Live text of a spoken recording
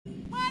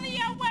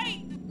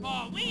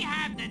Oh, we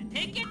have the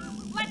tickets.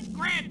 Let's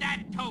grab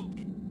that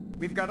token.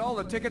 We've got all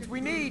the tickets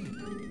we need.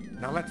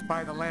 Now let's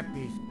buy the lamp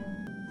piece.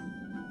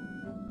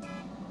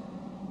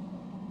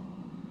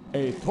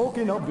 A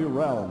token of the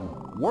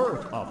realm,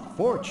 worth a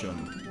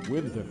fortune,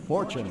 with the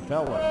fortune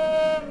teller.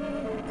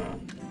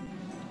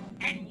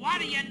 And what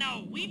do you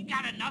know? We've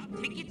got enough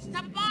tickets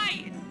to buy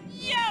it.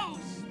 Yo,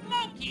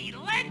 Smokey,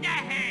 lend a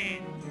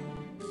hand.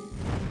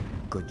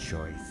 Good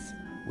choice.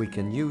 We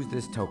can use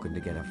this token to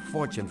get a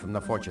fortune from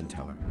the fortune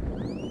teller.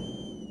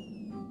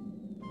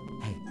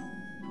 Hey,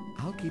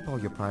 I'll keep all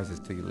your prizes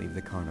till you leave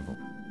the carnival.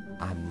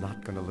 I'm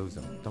not gonna lose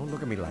them. Don't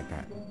look at me like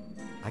that.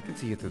 I can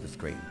see you through the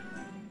screen.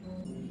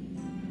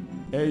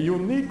 A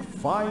unique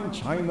fine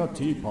china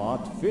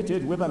teapot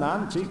fitted with an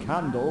antique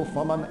candle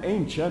from an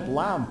ancient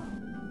lamp.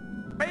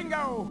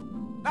 Bingo!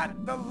 That's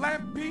the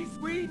lamp piece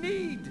we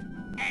need!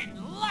 And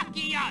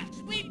lucky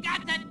us, we've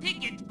got the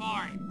tickets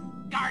for it.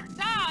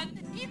 Garçon,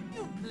 if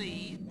you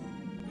please.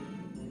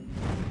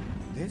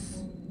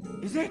 This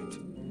is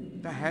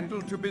it! The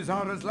handle to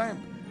Bizarrah's lamp.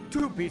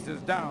 2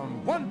 pieces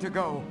down, 1 to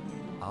go.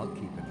 I'll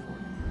keep it for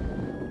you.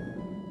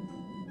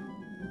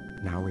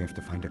 Now we have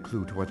to find a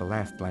clue to where the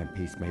last lamp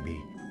piece may be.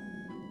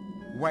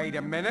 Wait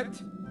a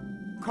minute.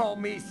 Call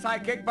me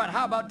psychic, but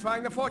how about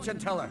trying the fortune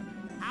teller?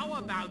 How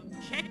about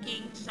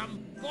checking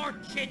some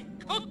fortune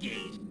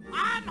cookies?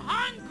 I'm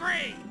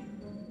hungry!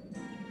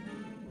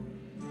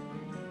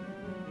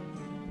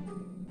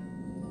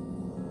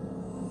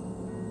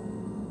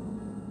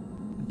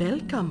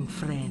 Welcome,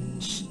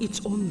 friends.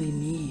 It's only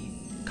me.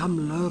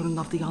 Come learn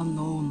of the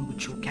unknown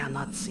which you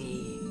cannot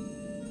see.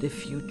 The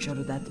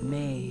future that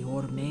may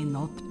or may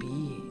not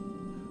be.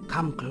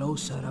 Come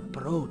closer,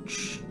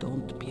 approach,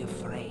 don't be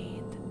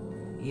afraid.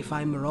 If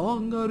I'm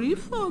wrong, a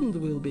refund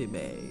will be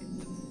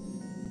made.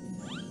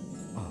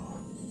 Oh,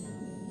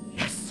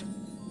 yes!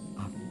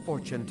 A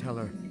fortune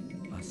teller,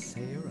 a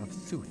sayer of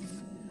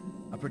sooths,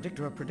 a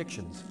predictor of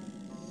predictions.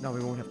 Now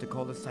we won't have to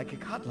call the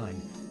psychic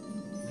hotline.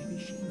 Maybe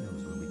she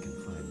knows where we can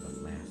find the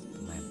last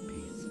lamp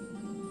piece.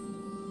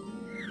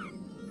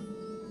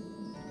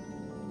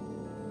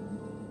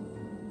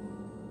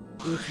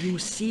 If you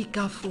seek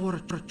a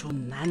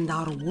fortune and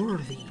are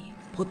worthy,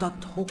 put a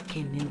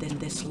token in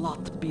the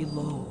slot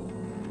below.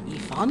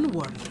 If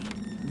unworthy,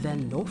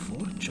 then no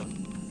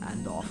fortune,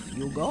 and off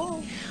you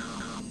go.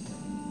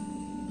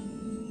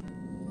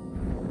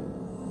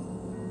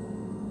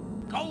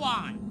 Go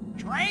on,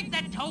 drag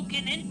the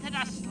token into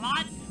the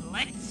slot and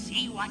let's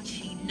see what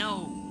she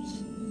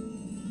knows.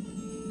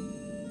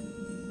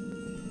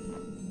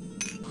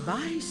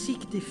 Why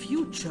seek the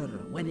future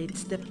when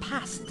it's the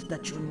past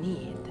that you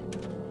need?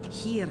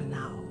 Here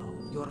now,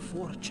 your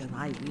fortune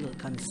I will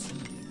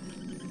conceive.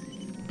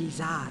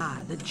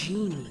 Bizarrah, the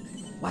genie,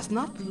 was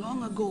not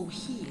long ago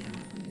here,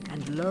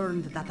 and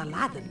learned that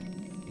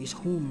Aladdin is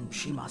whom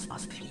she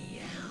must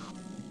fear.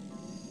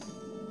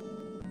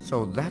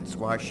 So that's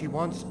why she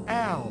wants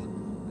Al.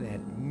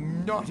 That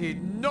naughty,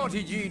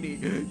 naughty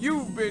genie.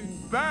 You've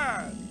been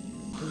bad.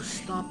 To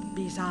stop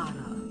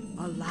Bizarrah,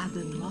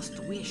 Aladdin must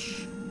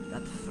wish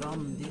that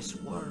from this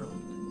world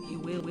he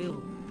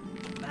will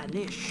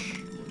vanish.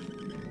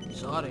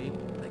 Sorry,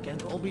 they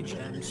can't all be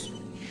gems.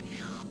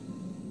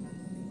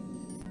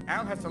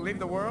 Al has to leave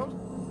the world?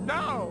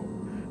 No!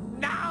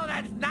 No,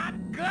 that's not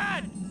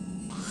good!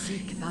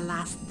 Seek the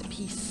last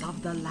piece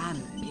of the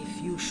lamp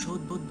if you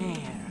should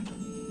dare.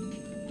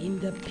 In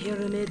the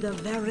pyramid, the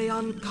very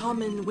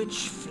uncommon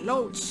which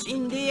floats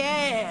in the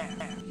air.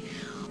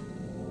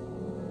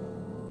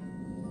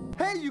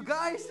 Hey, you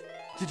guys!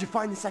 Did you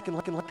find the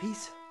second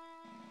piece?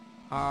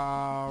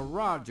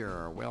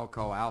 Roger,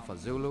 Wilco Alpha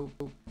Zulu.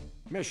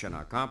 Mission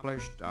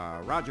accomplished.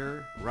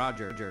 Roger,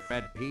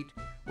 Fred Pete.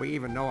 We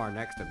even know our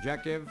next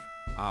objective.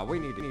 We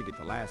needed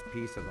the last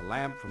piece of the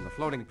lamp from the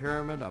floating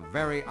pyramid, a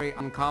very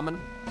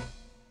uncommon.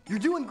 You're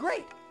doing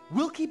great!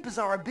 We'll keep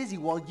Bizarrah busy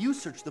while you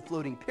search the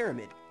floating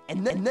pyramid,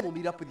 and then we'll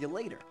meet up with you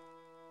later.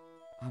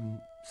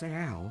 Say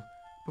Al,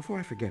 before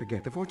I forget,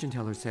 the fortune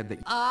teller said that...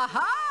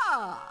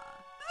 Aha!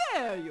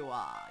 There you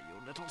are,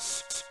 you little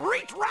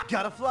street rat!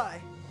 Gotta fly.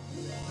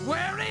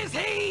 Where is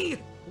he?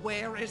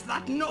 Where is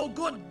that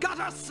no-good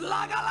gutter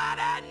slug,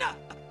 Aladdin?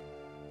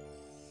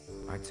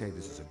 I'd say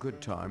this is a good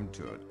time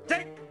to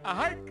take a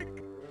hike.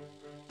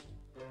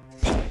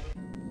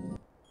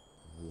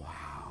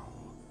 Wow.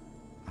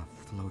 A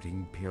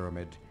floating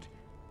pyramid.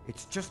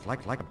 It's just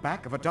like the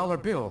back of a dollar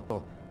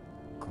bill.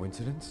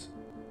 Coincidence?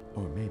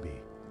 Or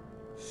maybe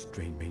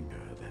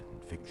stranger than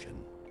fiction.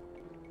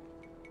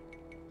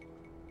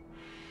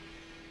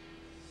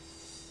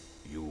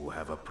 You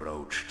have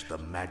approached the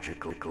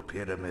magical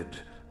pyramid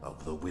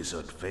of the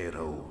wizard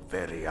pharaoh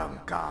very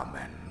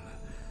uncommon.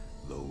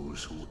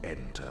 Those who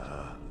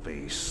enter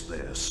face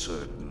their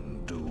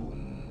certain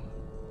doom.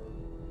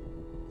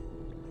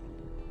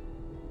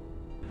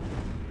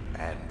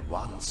 And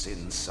once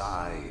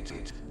inside,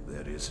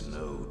 there is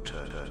no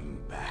turning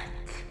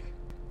back.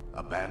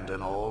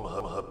 Abandon all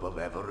hope of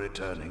ever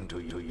returning to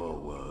your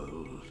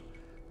world.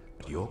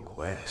 Your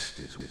quest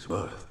is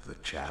worth the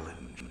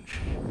challenge.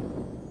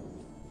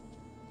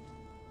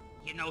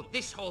 You know,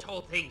 this whole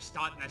thing's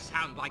starting to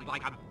sound like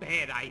a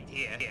bad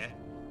idea.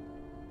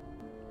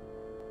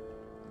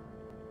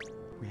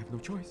 We have no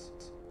choice.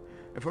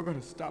 If we're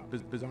gonna stop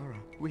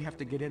Bizarrah, we have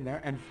to get in there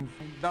and find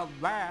the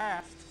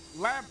last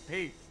lamp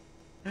piece.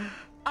 Oh,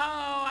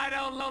 I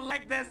don't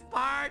like this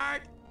part!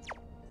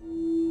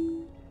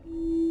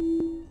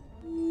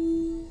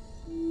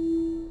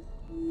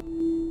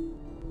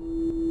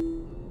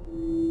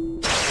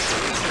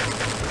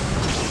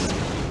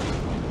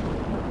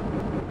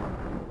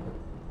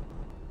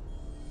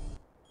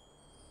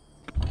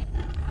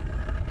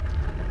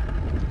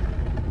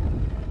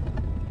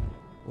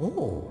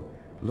 Oh,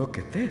 look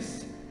at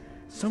this.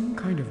 Some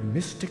kind of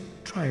mystic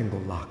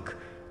triangle lock.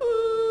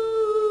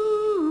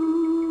 Ooh.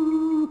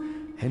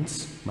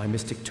 Hence my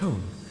mystic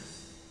tone.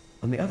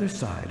 On the other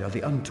side are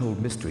the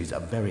untold mysteries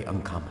of very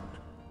uncommon.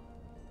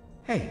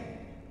 Hey,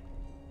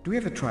 do we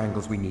have the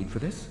triangles we need for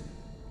this?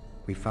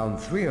 We found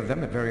 3 of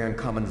them at Very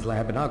Uncommon's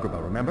lab in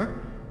Agrabah, remember?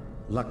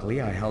 Luckily,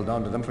 I held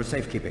on to them for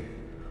safekeeping.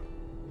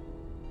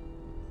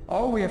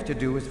 All we have to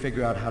do is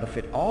figure out how to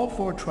fit all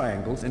 4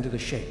 triangles into the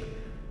shape.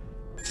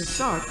 To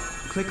start,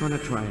 click on a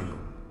triangle.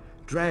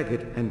 Drag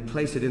it and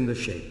place it in the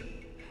shape.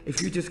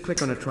 If you just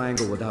click on a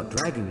triangle without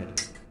dragging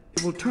it,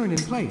 it will turn in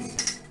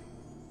place.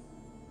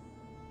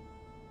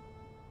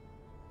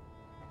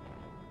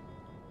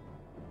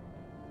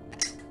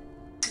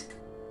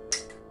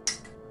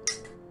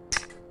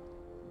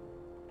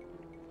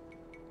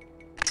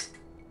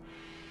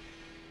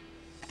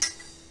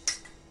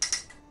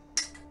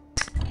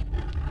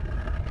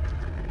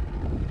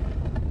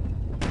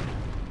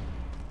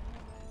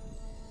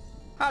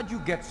 How'd you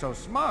get so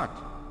smart?